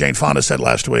 100%, as Jane Fonda said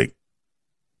last week.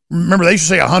 Remember, they used to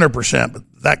say 100%, but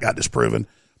that got disproven.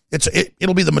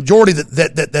 It'll be the majority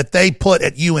that they put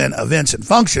at UN events and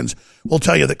functions will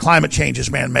tell you that climate change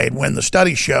is man-made, when the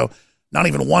studies show not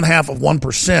even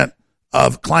 0.5%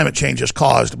 of climate change is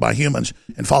caused by humans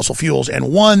and fossil fuels.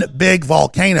 And one big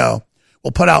volcano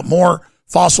will put out more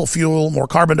fossil fuel, more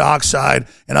carbon dioxide,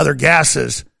 and other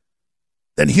gases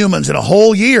than humans in a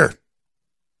whole year.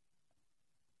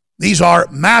 These are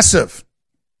massive.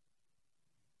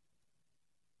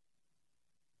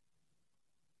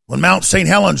 When Mount St.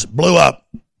 Helens blew up,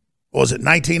 what was it,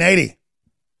 1980?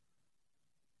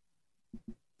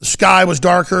 The sky was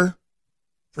darker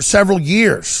for several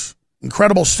years.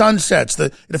 Incredible sunsets.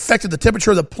 It affected the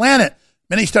temperature of the planet.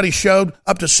 Many studies showed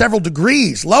up to several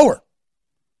degrees lower.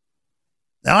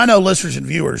 Now, I know listeners and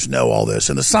viewers know all this,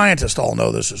 and the scientists all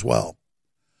know this as well.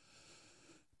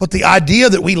 But the idea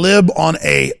that we live on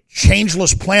a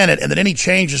changeless planet and that any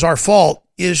change is our fault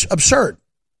is absurd.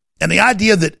 And the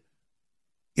idea that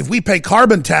if we pay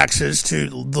carbon taxes to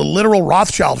the literal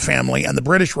Rothschild family and the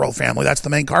British royal family, that's the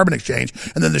main carbon exchange,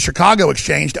 and then the Chicago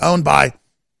exchange owned by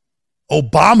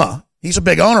Obama, he's a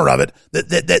big owner of it,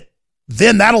 that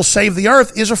then that'll save the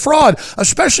earth, is a fraud,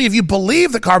 especially if you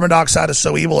believe that carbon dioxide is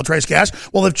so evil, a trace gas.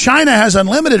 Well, if China has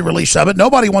unlimited release of it,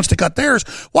 nobody wants to cut theirs.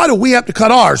 Why do we have to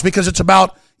cut ours? Because it's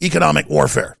about economic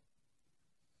warfare.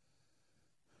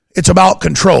 It's about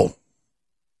control.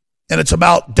 And it's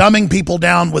about dumbing people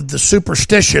down with the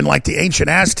superstition like the ancient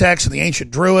Aztecs and the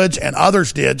ancient Druids and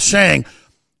others did, saying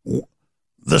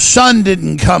the sun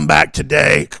didn't come back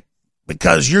today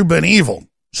because you've been evil.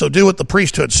 So do what the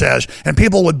priesthood says. And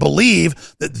people would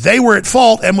believe that they were at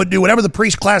fault and would do whatever the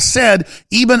priest class said,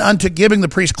 even unto giving the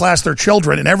priest class their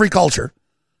children in every culture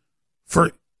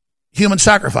for human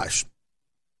sacrifice.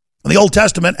 In the Old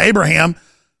Testament, Abraham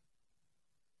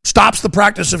stops the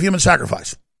practice of human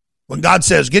sacrifice. When God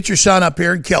says, get your son up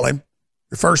here and kill him,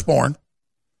 your firstborn,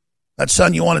 that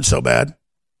son you wanted so bad.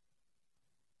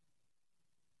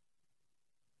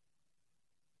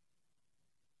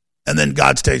 And then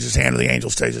God stays his hand or the angel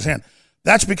stays his hand.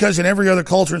 That's because in every other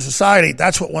culture and society,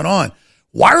 that's what went on.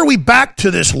 Why are we back to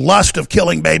this lust of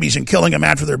killing babies and killing them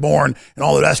after they're born and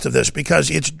all the rest of this? Because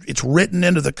it's written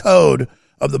into the code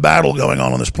of the battle going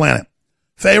on this planet.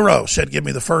 Pharaoh said, give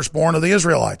me the firstborn of the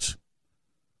Israelites.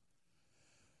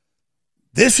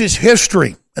 This is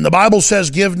history. And the Bible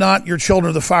says, give not your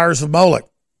children to the fires of Moloch,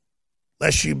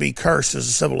 lest you be cursed as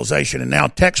a civilization. And now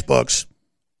textbooks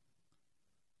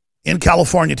in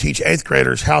California teach 8th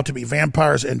graders how to be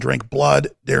vampires and drink blood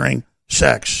during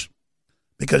sex,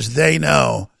 because they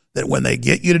know that when they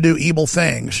get you to do evil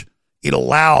things, it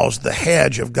allows the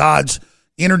hedge of God's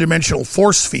interdimensional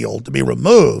force field to be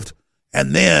removed,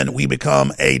 and then we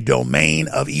become a domain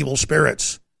of evil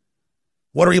spirits.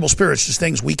 What are evil spirits? Just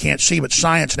things we can't see, but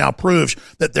science now proves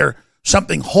that they're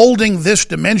something holding this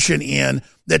dimension in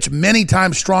that's many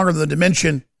times stronger than the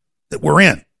dimension that we're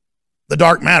in. The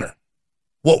dark matter,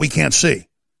 what we can't see,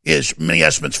 is many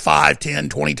estimates 5, 10,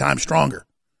 20 times stronger.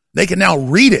 They can now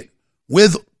read it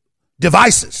with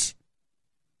devices.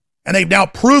 And they've now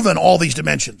proven all these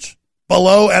dimensions,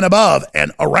 below and above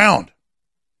and around.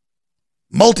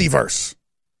 Multiverse.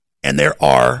 And there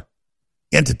are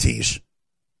entities,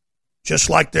 just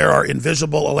like there are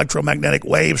invisible electromagnetic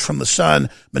waves from the sun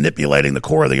manipulating the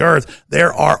core of the earth.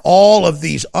 There are all of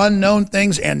these unknown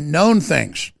things and known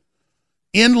things.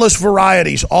 Endless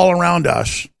varieties all around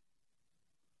us.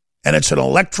 And it's an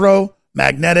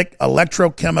electromagnetic,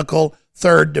 electrochemical,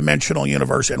 third-dimensional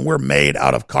universe, and we're made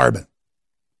out of carbon.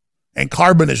 And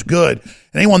carbon is good.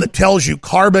 And anyone that tells you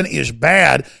carbon is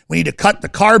bad, we need to cut the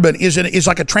carbon, is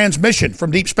like a transmission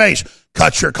from deep space.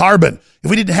 Cut your carbon. If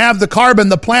we didn't have the carbon,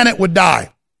 the planet would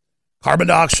die. Carbon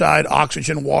dioxide,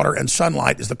 oxygen, water, and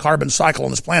sunlight is the carbon cycle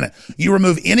on this planet. You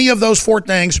remove any of those 4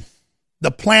 things,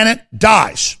 the planet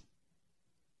dies.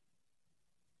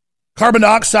 Carbon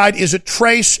dioxide is a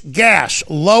trace gas,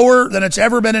 lower than it's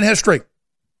ever been in history.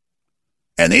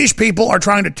 And these people are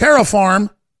trying to terraform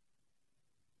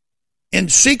in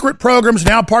secret programs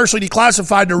now partially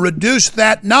declassified to reduce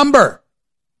that number.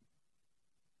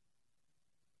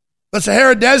 The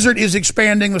Sahara Desert is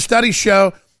expanding, the studies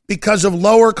show, because of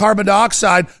lower carbon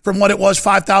dioxide from what it was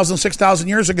 5,000, 6,000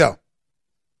 years ago.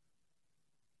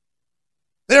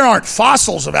 There aren't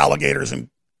fossils of alligators and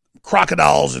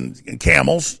crocodiles and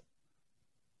camels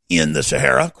in the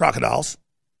Sahara, crocodiles.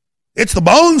 It's the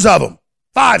bones of them.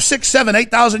 5, 6, 7,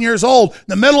 8,000 years old.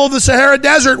 The middle of the Sahara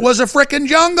Desert was a frickin'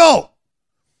 jungle.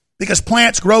 Because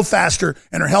plants grow faster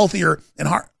and are healthier and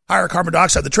higher carbon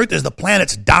dioxide. The truth is the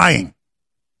planet's dying.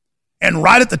 And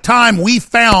right at the time we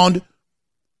found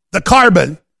the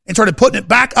carbon and started putting it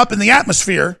back up in the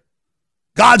atmosphere,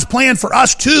 God's plan for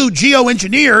us to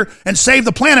geoengineer and save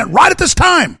the planet right at this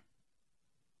time.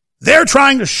 They're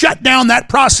trying to shut down that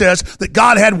process that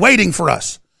God had waiting for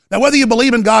us. Now, whether you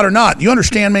believe in God or not, you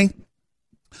understand me?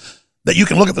 That you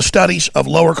can look at the studies of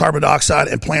lower carbon dioxide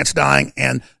and plants dying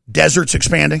and deserts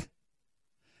expanding.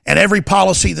 And every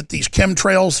policy that these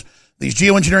chemtrails, these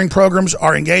geoengineering programs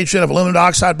are engaged in of aluminum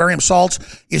dioxide, barium salts,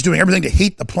 is doing everything to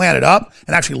heat the planet up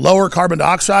and actually lower carbon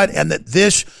dioxide, and that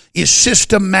this is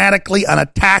systematically an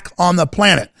attack on the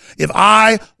planet. If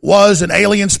I was an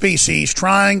alien species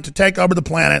trying to take over the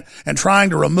planet and trying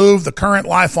to remove the current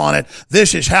life on it,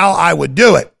 this is how I would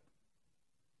do it.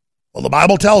 Well, the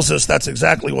Bible tells us that's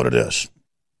exactly what it is.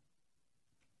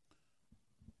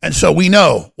 And so we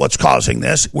know what's causing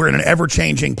this. We're in an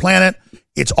ever-changing planet.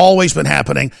 It's always been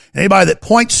happening. Anybody that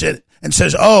points it and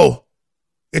says, oh,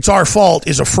 it's our fault,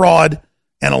 is a fraud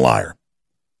and a liar.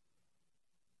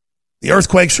 The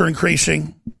earthquakes are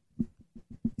increasing.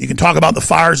 You can talk about the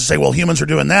fires and say, well, humans are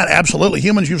doing that. Absolutely.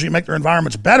 Humans usually make their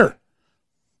environments better.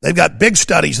 They've got big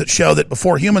studies that show that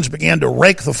before humans began to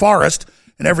rake the forest,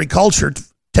 in every culture,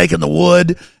 taking the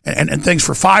wood and things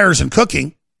for fires and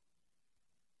cooking,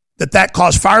 that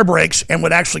caused fire breaks and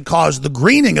would actually cause the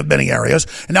greening of many areas.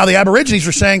 And now the Aborigines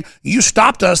are saying, you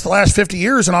stopped us the last 50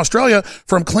 years in Australia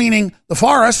from cleaning the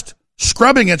forest,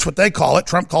 scrubbing it's what they call it.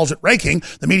 Trump calls it raking.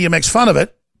 The media makes fun of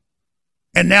it.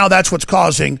 And now that's what's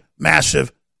causing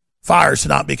massive fires to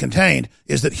not be contained,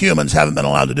 is that humans haven't been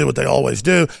allowed to do what they always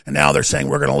do. And now they're saying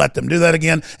we're going to let them do that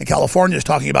again. And California is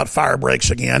talking about fire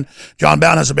breaks again. John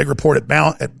Bowne has a big report at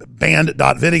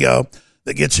band.video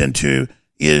that gets into,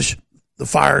 is the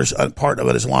fires part of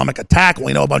an Islamic attack?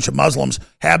 We know a bunch of Muslims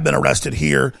have been arrested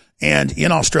here and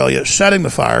in Australia setting the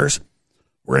fires.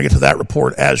 We're going to get to that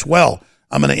report as well.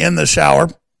 I'm going to end this hour.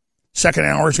 Second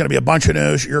hour is going to be a bunch of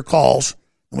news, your calls.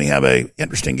 And we have an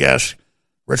interesting guest,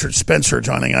 Richard Spencer,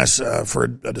 joining us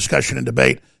for a discussion and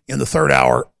debate in the third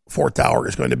hour. Fourth hour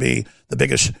is going to be the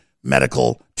biggest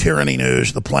medical tyranny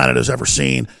news the planet has ever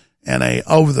seen, and a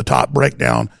over-the-top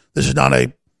breakdown. This is not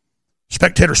a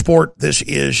spectator sport. This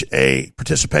is a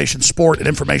participation sport, an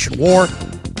information war.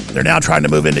 They're now trying to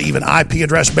move into even IP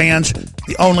address bans.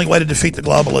 The only way to defeat the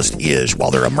globalists is,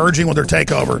 while they're emerging with their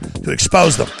takeover, to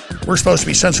expose them. We're supposed to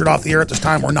be censored off the air at this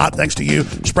time. We're not, thanks to you.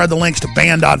 Spread the links to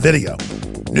band.video.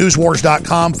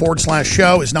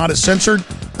 Newswars.com/show is not as censored.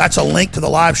 That's a link to the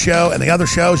live show and the other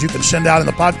shows you can send out in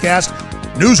the podcast.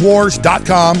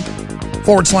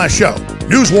 Newswars.com/show.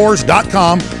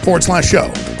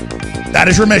 Newswars.com/show. That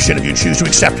is your mission if you choose to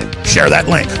accept it. Share that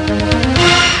link.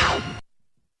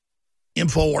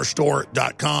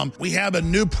 Infowarsstore.com. We have a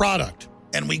new product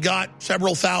And we got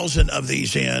several thousand of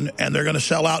these in, and they're going to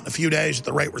sell out in a few days at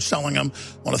the rate we're selling them.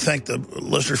 I want to thank the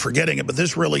listeners for getting it, but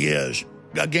this really is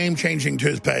a game-changing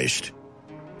toothpaste.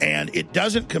 And it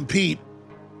doesn't compete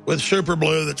with Super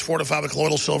Blue that's fortified with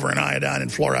colloidal silver and iodine and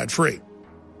fluoride-free,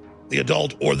 the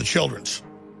adult or the children's.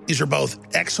 These are both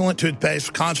excellent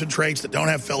toothpaste, concentrates that don't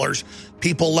have fillers.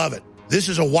 People love it. This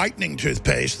is a whitening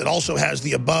toothpaste that also has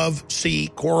the above sea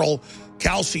coral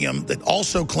calcium that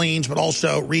also cleans but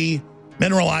also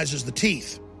mineralizes the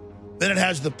teeth. Then it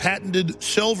has the patented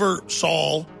silver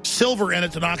sol, silver in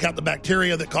it to knock out the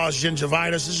bacteria that cause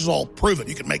gingivitis. This is all proven.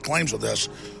 You can make claims with this.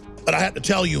 But I have to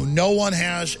tell you, no one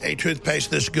has a toothpaste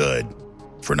this good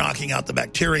for knocking out the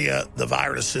bacteria, the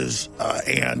viruses,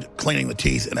 and cleaning the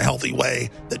teeth in a healthy way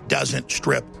that doesn't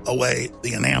strip away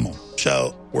the enamel.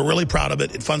 So we're really proud of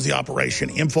it. It funds the operation,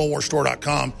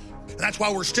 InfoWarsStore.com. And that's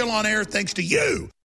why we're still on air, thanks to you.